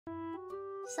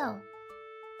So,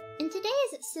 in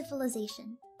today's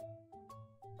civilization,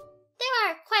 there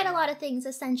are quite a lot of things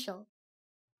essential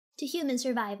to human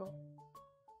survival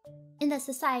in the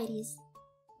societies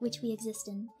which we exist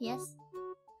in, yes?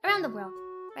 Around the world,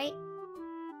 right?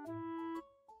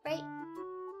 Right?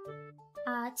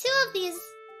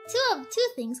 Two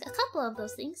things, a couple of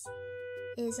those things,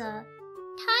 is time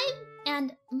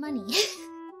and money.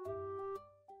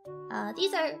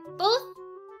 These are both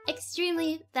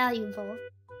extremely valuable.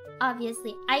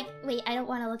 Obviously, I don't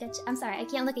want to look at you. I'm sorry, I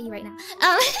can't look at you right now.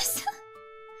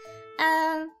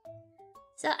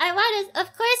 So I wanted,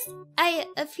 of course, I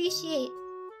appreciate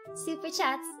super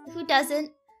chats. Who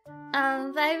doesn't?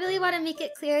 But I really want to make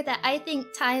it clear that I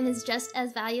think time is just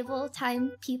as valuable.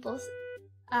 Time people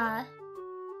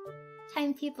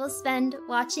spend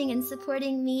watching and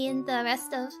supporting me and the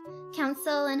rest of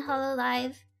Council and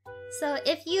Hololive. So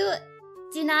if you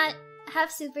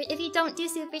don't do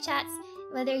super chats,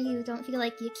 whether you don't feel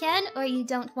like you can or you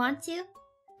don't want to,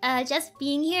 just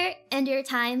being here and your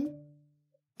time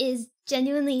is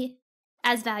genuinely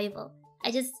as valuable.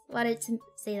 I just wanted to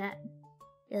say that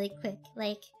really quick.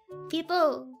 Like,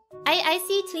 people, I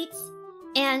see tweets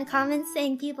and comments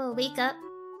saying people wake up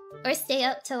or stay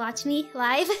up to watch me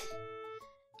live.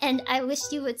 And I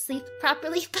wish you would sleep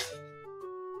properly,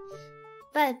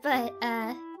 but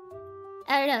I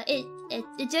don't know,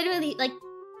 it generally, like,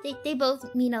 they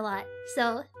both mean a lot.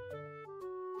 So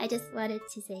I just wanted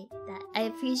to say that I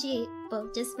appreciate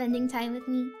both just spending time with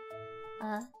me.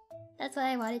 That's what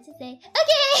I wanted to say.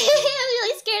 Okay! I'm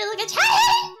really scared to look at chat!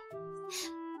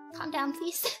 Calm down,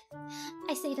 please.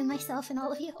 I say to myself and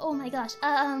all of you. Oh my gosh.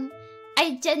 I've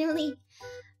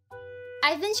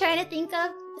been trying to think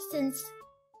of since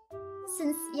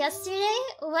yesterday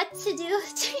what to do during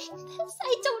this.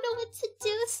 I don't know what to do.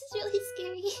 This is really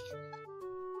scary.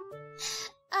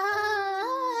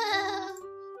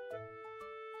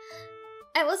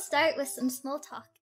 I will start with some small talk.